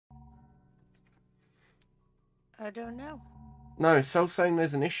I don't know. No, Sol's saying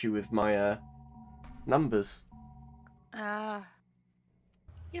there's an issue with my numbers.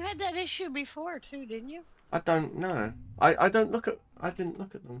 You had that issue before too, didn't you? I don't know. I didn't look at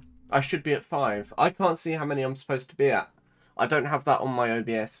them. I should be at 5. I can't see how many I'm supposed to be at. I don't have that on my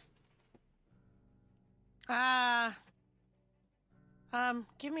OBS.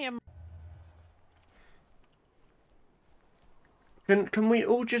 Give me a... Can we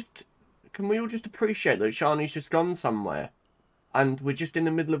all just appreciate that Shani's just gone somewhere and we're just in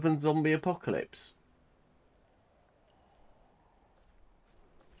the middle of a zombie apocalypse?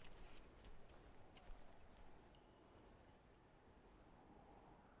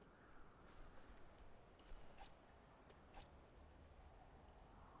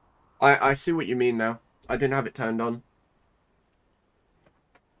 I see what you mean now. I didn't have it turned on.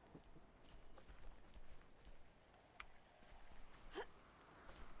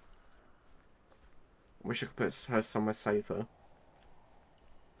 Wish I could put her somewhere safer.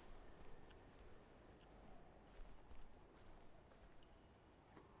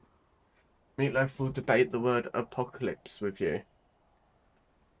 Meatloaf will debate the word apocalypse with you.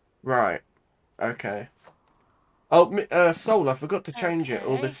 Right. Okay. Oh, Soul, I forgot to change it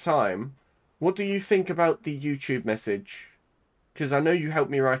all this time. What do you think about the YouTube message? Because I know you helped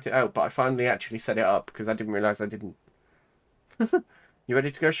me write it out, but I finally actually set it up because I didn't realise I didn't. You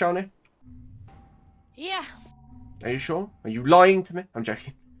ready to go, Shani? Yeah. Are you sure? Are you lying to me? I'm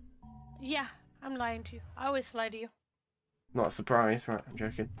joking. Yeah, I'm lying to you. I always lie to you. Not a surprise, right? I'm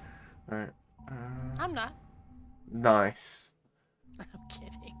joking. Right. I'm not. Nice. I'm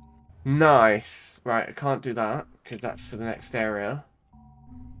kidding. Nice. Right, I can't do that because that's for the next area.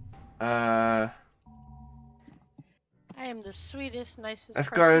 I am the sweetest, nicest let's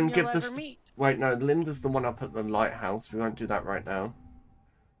person go and you'll give ever this. meet. Wait, no, Linda's the one up at the lighthouse. We won't do that right now.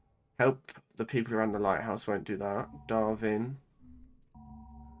 Help the people around the lighthouse. Won't do that. Darwin.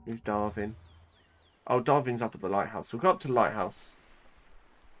 Who's Darwin? Oh, Darwin's up at the lighthouse. We'll go up to the lighthouse.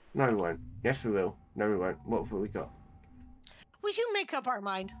 No, we won't. Yes, we will. No, we won't. What have we got? We can make up our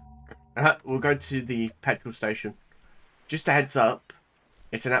mind. We'll go to the petrol station. Just a heads up,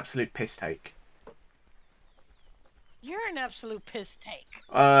 it's an absolute piss take. You're an absolute piss take.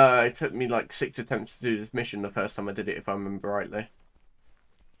 It took me like 6 attempts to do this mission the first time I did it, if I remember rightly.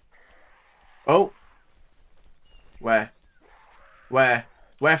 Oh. Where? Where?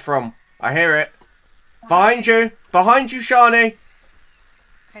 Where from? I hear it. Behind you! Behind you, Shani!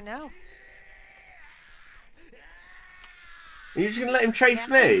 I know. Are you just gonna let him chase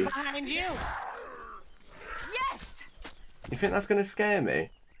me? Behind you. Yes. You think that's gonna scare me?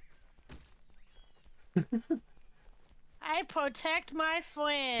 I protect my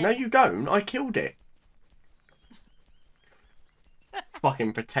friend. No, you don't. I killed it.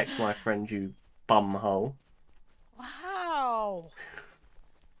 Fucking protect my friend, you bumhole. Wow.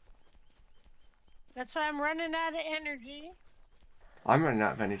 That's why I'm running out of energy. I'm running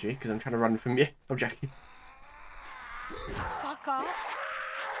out of energy because I'm trying to run from you. I'm joking. Fuck off.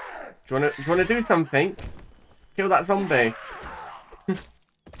 Do you wanna do something? Kill that zombie.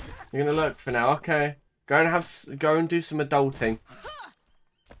 You're gonna look for now, okay? Go and do some adulting.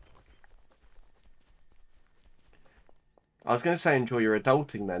 I was gonna say enjoy your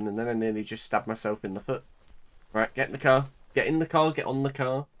adulting then, and then I nearly just stabbed myself in the foot. Right, get in the car. Get in the car. Get on the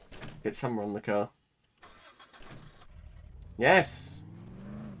car. Get somewhere on the car. Yes.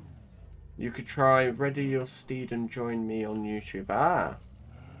 You could try ready your steed and join me on YouTube. Ah,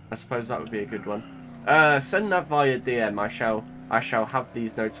 I suppose that would be a good one. Send that via DM. I shall have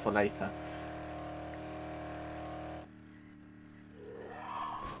these notes for later.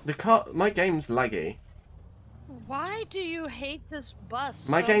 My game's laggy. Why do you hate this bus?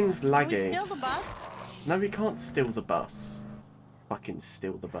 My game's laggy. Can we steal the bus? No, we can't steal the bus. Fucking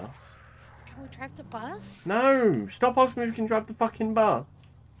steal the bus. Can we drive the bus? No! Stop asking me if we can drive the fucking bus.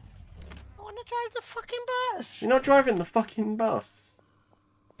 I want to drive the fucking bus. You're not driving the fucking bus.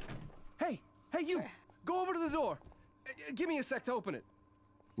 Hey, you! Go over to the door. Give me a sec to open it.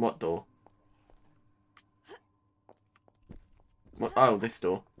 What door? What? Oh, this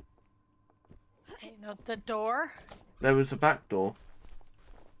door. Hey, not the door. There was a back door.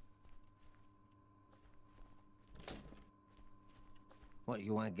 What,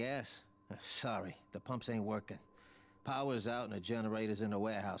 you want gas? Sorry, the pumps ain't working. Power's out and the generator's in the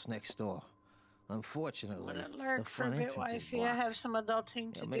warehouse next door. Unfortunately, I'm gonna lurk the for a front bit, entrance is wifey. I blocked. have some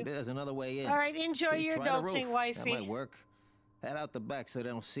adulting to Maybe do. there's another way in. All right, enjoy your Try the adulting, roof. wifey. That might work. Head out the back so they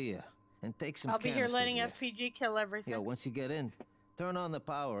don't see you. And take some I'll be here canisters letting with. FPG kill everything. Yo, once you get in, turn on the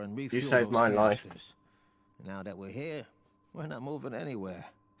power and refuel saved those my life. canisters. Now that we're here, we're not moving anywhere.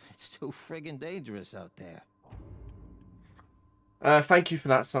 It's too friggin' dangerous out there. Thank you for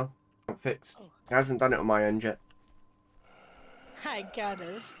that, son. Not fixed. Oh. It hasn't done it on my end yet. I got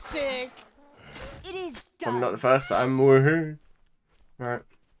a stick. It is I'm done. not the first time. Woohoo. Right.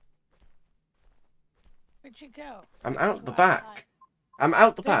 Where'd you go? I'm Where'd out you the go? back. I'm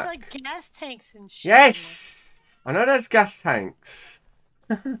out the There's back. like gas tanks and shit. Yes! I know there's gas tanks.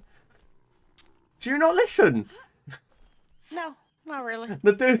 Do you not listen? No, not really.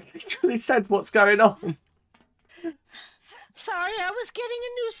 The dude literally said what's going on. Sorry, I was getting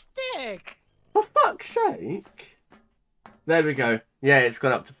a new stick. For fuck's sake. There we go. Yeah, it's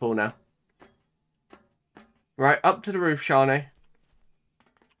gone up to full now. Right, up to the roof, Shani.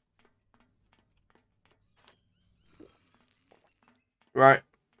 Right.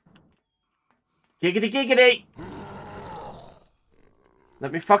 Giggity giggity!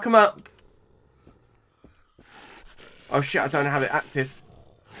 Let me fuck him up. Oh shit, I don't have it active.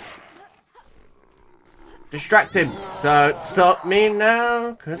 Distract him. Don't stop me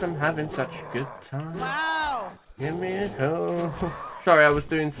now, cause I'm having such a good time. Wow. Give me a call. Sorry, I was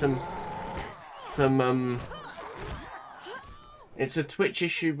doing some it's a Twitch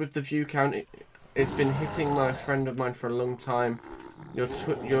issue with the view count. It's been hitting my friend of mine for a long time. Your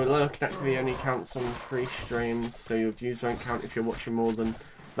lurk activity only counts on 3 streams, so your views won't count if you're watching more than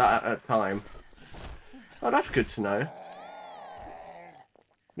that at a time. Oh, that's good to know.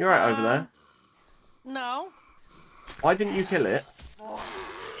 You're right over there. No. Why didn't you kill it?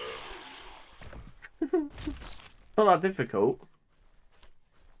 Not that difficult.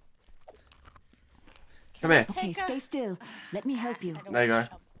 Come here. Okay, stay still. Let me help you. There you go.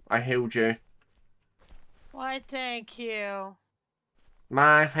 I healed you. Why, thank you.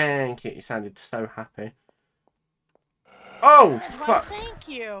 My thank you. You sounded so happy. Oh, Why, fuck. thank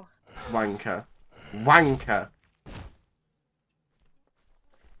you. Wanker. Wanker.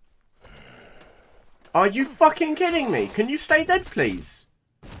 Are you fucking kidding me? Can you stay dead, please?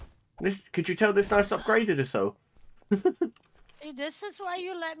 Could you tell this knife's upgraded or so? See, this is why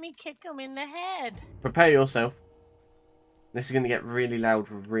you let me kick him in the head. Prepare yourself. This is going to get really loud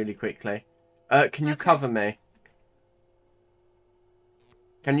really quickly. Can you cover me?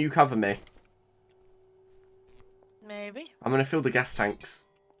 Can you cover me? Maybe. I'm going to fill the gas tanks.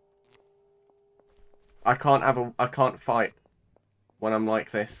 I can't fight when I'm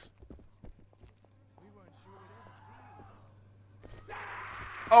like this.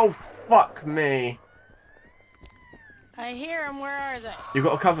 Oh, fuck me. I hear him. Where are they? You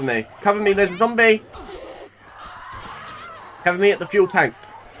got to cover me. Cover me, there's a zombie. Cover me at the fuel tank.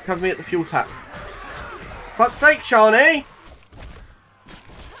 Cover me at the fuel tap. Fuck's sake, Shani!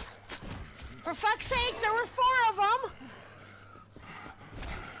 For fuck's sake, there were 4 of them.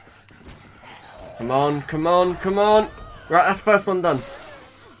 Come on, come on, come on. Right, that's the first one done.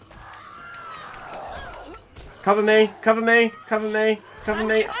 Cover me, cover me, cover me, cover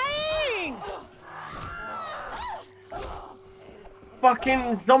me. Dying.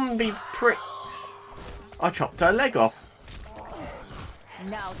 Fucking zombie prick. I chopped her leg off.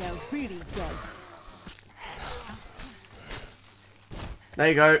 Now they're really dead. There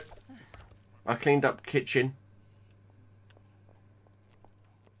you go. I cleaned up the kitchen.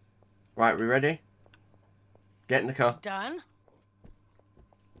 Right, we ready? Get in the car. Done.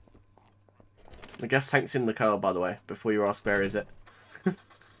 The gas tank's in the car, by the way, before you ask where is it.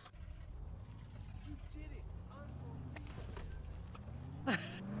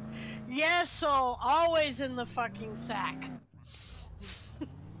 Yes, so always in the fucking sack.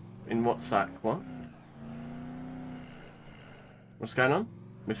 In what sack? What? What's going on?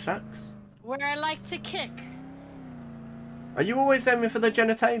 Miss Sacks? Where I like to kick. Are you always aiming for the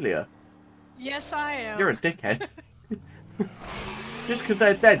genitalia? Yes, I am. You're a dickhead. Just because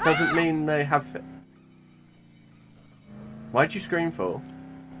they're dead doesn't mean they have... Why'd you scream for?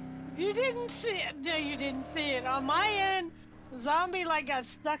 You didn't see it. No, you didn't see it. On my end, the zombie like got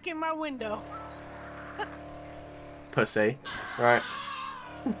stuck in my window. Pussy. Right.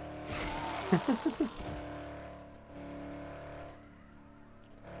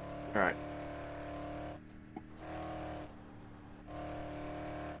 Right.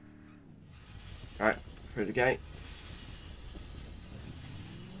 Right, through the gates.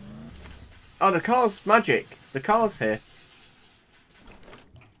 Oh, the car's magic. The car's here.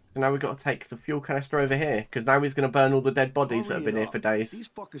 So now we've got to take the fuel canister over here, because now he's going to burn all the dead bodies that have been here for days. These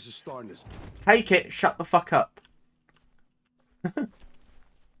fuckers are starting to... Take it, shut the fuck up.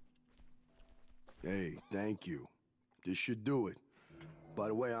 Hey, thank you. This should do it. By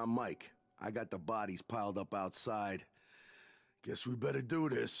the way, I'm Mike. I got the bodies piled up outside. Guess we better do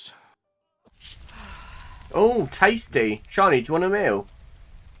this. Oh, tasty. Shani, do you want a meal?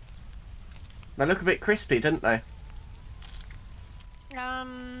 They look a bit crispy, don't they?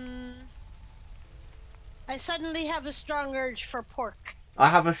 I suddenly have a strong urge for pork. I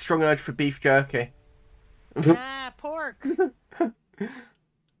have a strong urge for beef jerky. Pork.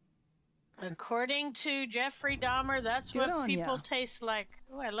 According to Jeffrey Dahmer, that's Good what on people ya. taste like.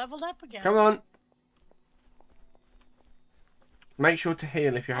 Oh, I leveled up again. Come on. Make sure to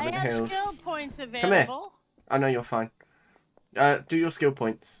heal if you I haven't have healed. skill points here. available. I know you're fine. Do your skill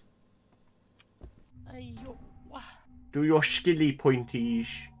points. Do your skilly pointies.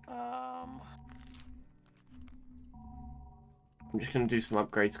 I'm just going to do some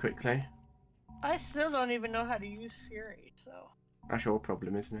upgrades quickly. I still don't even know how to use Fury, so... That's your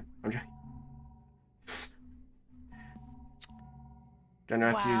problem, isn't it? I'm just... Don't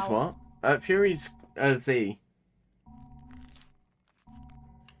know how to use what? Fury's Z.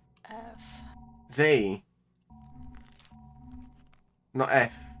 F. Z. Not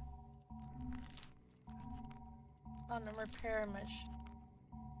F. On the repair mission.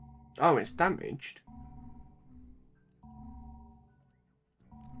 Oh, it's damaged.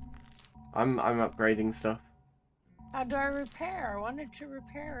 I'm upgrading stuff. How do I repair? I wanted to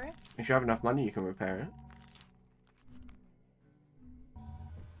repair it. If you have enough money, you can repair it.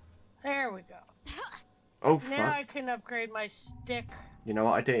 There we go. Oh, fuck. Now I can upgrade my stick. You know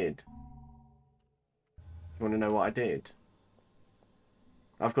what I did? You want to know what I did?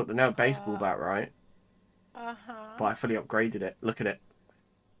 I've got the now baseball bat, right? Uh-huh. But I fully upgraded it. Look at it.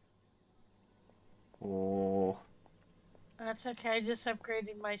 Oh. That's okay, I just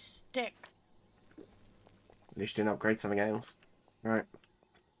upgraded my stick. At least you didn't upgrade something else. Right.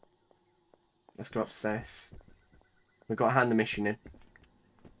 Let's go upstairs. We've got to hand the mission in.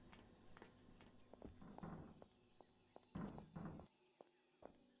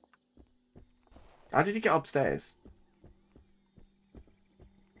 How did you get upstairs?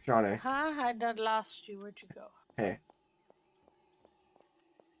 Johnny. Huh? I done lost you. Where'd you go? Here.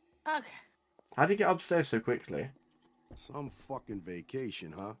 Okay. How did you get upstairs so quickly? Some fucking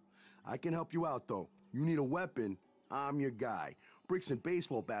vacation, huh? I can help you out, though. You need a weapon, I'm your guy. Bricks and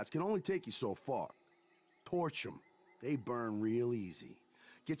baseball bats can only take you so far. Torch them. They burn real easy.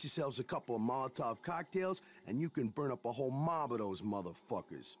 Get yourselves a couple of Molotov cocktails, and you can burn up a whole mob of those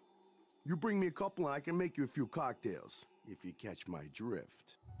motherfuckers. You bring me a couple, and I can make you a few cocktails, if you catch my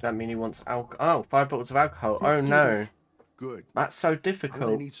drift. That mean he wants alcohol? Oh, 5 bottles of alcohol. Let's oh do no. this. Good. That's so I'm gonna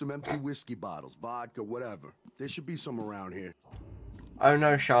difficult. need some empty whiskey bottles, vodka, whatever. There should be some around here. Oh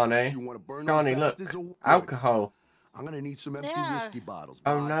no, Shani. So you want to burn those Shani, look. bastards or what? Alcohol. I'm gonna need some empty Yeah. whiskey bottles,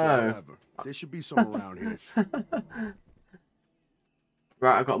 Oh, vodka, no. whatever. There should be some around here.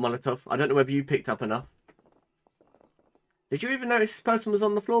 Right, I got a Molotov. I don't know whether you picked up enough. Did you even notice this person was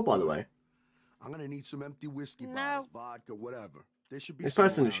on the floor, by the way? I'm gonna need some empty whiskey No. bottles, vodka, whatever. There should be This some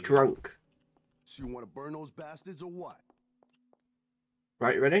person around is here. drunk. So you want to burn those bastards or what?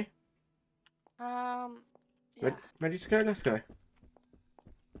 Right, you ready? Yeah. Ready to go? Let's go.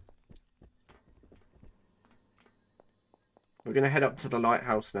 We're going to head up to the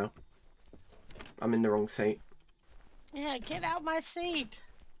lighthouse now. I'm in the wrong seat. Yeah, get out my seat.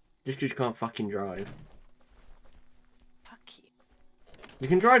 Just because you can't fucking drive. Fuck you. You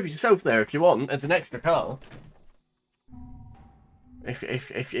can drive yourself there if you want, as an extra car. If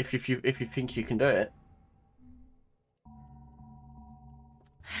you think you can do it.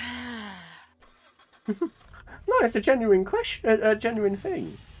 No, it's a genuine question, a genuine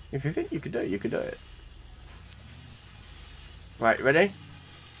thing. If you think you could do it, you could do it. Right, ready?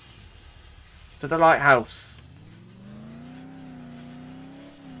 To the lighthouse.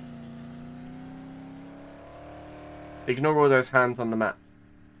 Ignore all those hands on the map.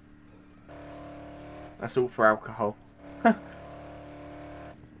 That's all for alcohol.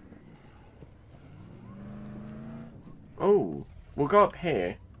 Oh, we'll go up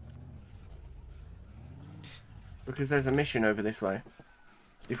here. Because there's a mission over this way.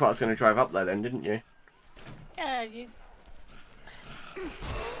 You thought I was going to drive up there then, didn't you? Yeah, you...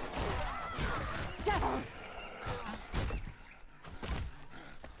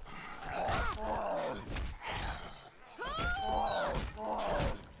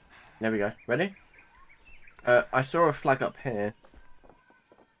 There we go. Ready? I saw a flag up here.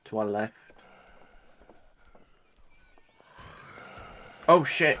 To our left. Oh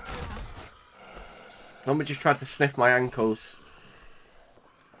shit! Someone just tried to sniff my ankles.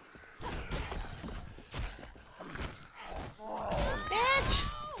 Bitch!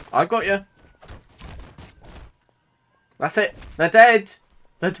 I got you. That's it. They're dead.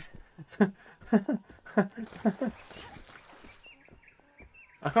 They're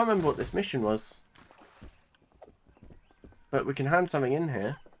I can't remember what this mission was. But we can hand something in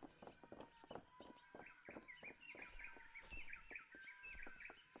here.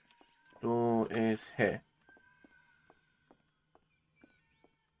 door is here.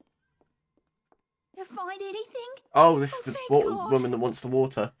 You find anything? Oh, this is the thank God. woman that wants the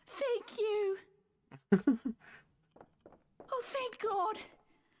water. Thank you. Oh, thank God.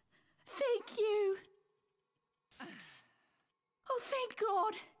 Thank you. Oh, thank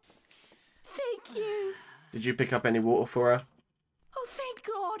God. Thank you. Did you pick up any water for her? Oh, thank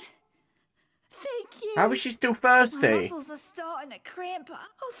God. Thank you. How is she still My thirsty? muscles are starting to cramp.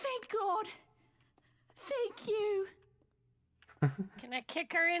 Oh, thank God. Thank you. Can I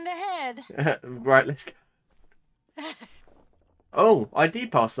kick her in the head? Right, let's go. Oh, ID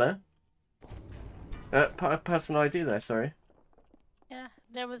pass there. Personal ID there, sorry. Yeah,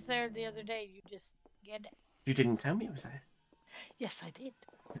 that was there the other day. You just get it. You didn't tell me it was there. Yes, I did.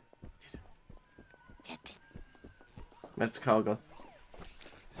 Where's the car gone?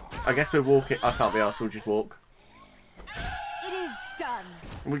 I guess we're walking. I can't be asked, we'll just walk. It is done.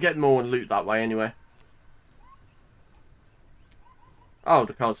 We get more loot that way anyway. Oh,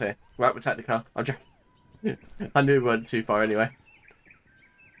 the car's here. Right, we'll take the car. I'm joking. I knew we weren't too far anyway.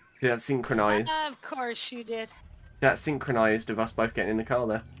 See, that's synchronised. Of course you did. That's synchronised of us both getting in the car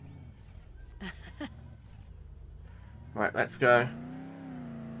there. Right, let's go.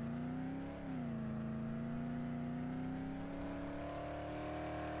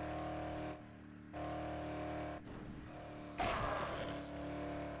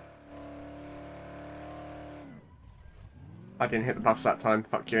 I didn't hit the bus that time,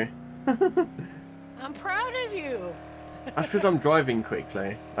 fuck you. I'm proud of you. That's because I'm driving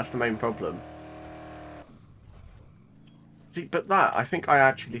quickly. That's the main problem. See, but that, I think I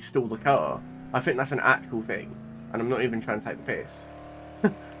actually stole the car. I think that's an actual thing. And I'm not even trying to take the piss.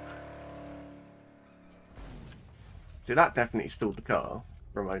 See, that definitely stole the car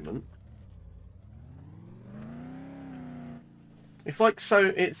for a moment. It's like,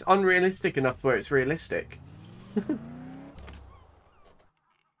 so it's unrealistic enough where it's realistic.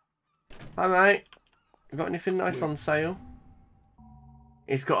 Hi mate, you got anything nice on sale?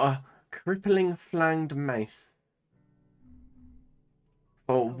 He's got a crippling flanged mace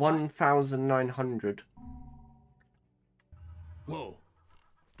for 1,900. Whoa!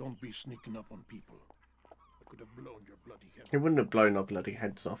 Don't be sneaking up on people. I could have blown your bloody head. He wouldn't have blown our bloody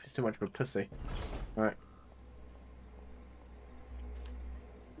heads off. He's too much of a pussy. Right.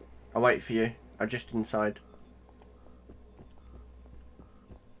 I'll wait for you. I'm just inside.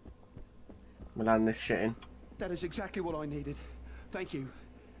 We'll land this shit in. That is exactly what I needed. Thank you.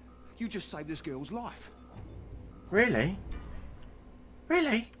 You just saved this girl's life. Really?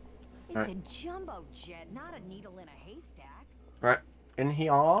 Really? It's Right. a jumbo jet, not a needle in a haystack. Right. In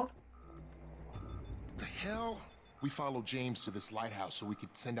here. The hell? We followed James to this lighthouse so we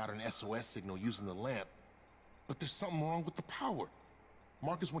could send out an SOS signal using the lamp. But there's something wrong with the power.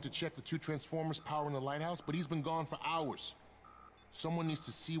 Marcus went to check the 2 transformers powering the lighthouse, but he's been gone for hours. Someone needs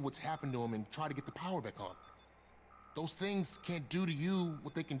to see what's happened to him and try to get the power back on. Those things can't do to you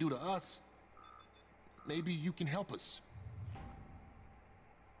what they can do to us. Maybe you can help us.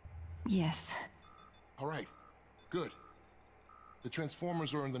 Yes. All right, good. The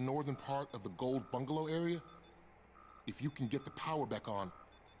transformers are in the northern part of the Gold Bungalow area. If you can get the power back on,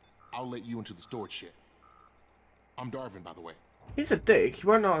 I'll let you into the storage shed. I'm Darvin, by the way. He's a dick. He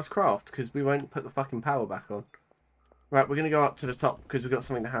won't let us craft because we won't put the fucking power back on. Right, we're going to go up to the top because we've got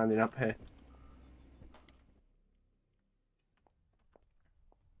something to hand in up here.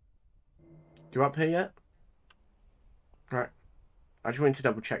 You up here yet? Right. I just wanted to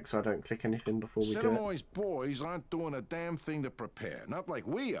double check so I don't click anything before we do it. Cinemoy's boys aren't doing a damn thing to prepare. Not like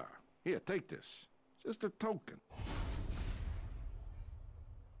we are. Here, take this. Just a token.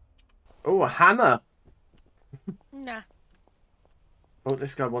 Oh, a hammer! Nah. Oh,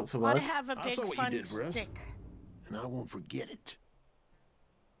 this guy wants a Want word. to have a I big saw what you fun did for us. stick. And I won't forget it.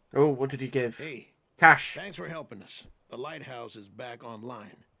 Oh, what did he give? Hey, Cash. thanks for helping us. The lighthouse is back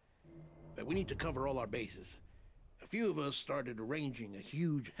online. But we need to cover all our bases. A few of us started arranging a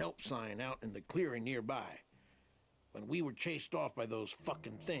huge help sign out in the clearing nearby. When we were chased off by those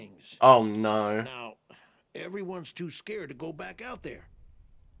fucking things. Oh, no. Now, everyone's too scared to go back out there.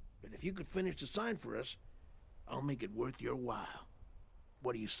 But if you could finish the sign for us, I'll make it worth your while.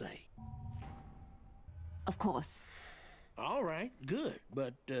 What do you say? Of course. All right, good.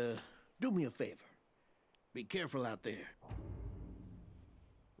 But, do me a favor. Be careful out there.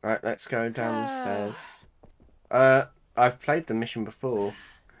 Right, let's go downstairs. I've played the mission before.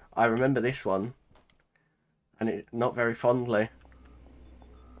 I remember this one. And it not very fondly.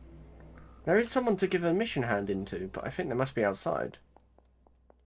 There is someone to give a mission hand into, but I think they must be outside.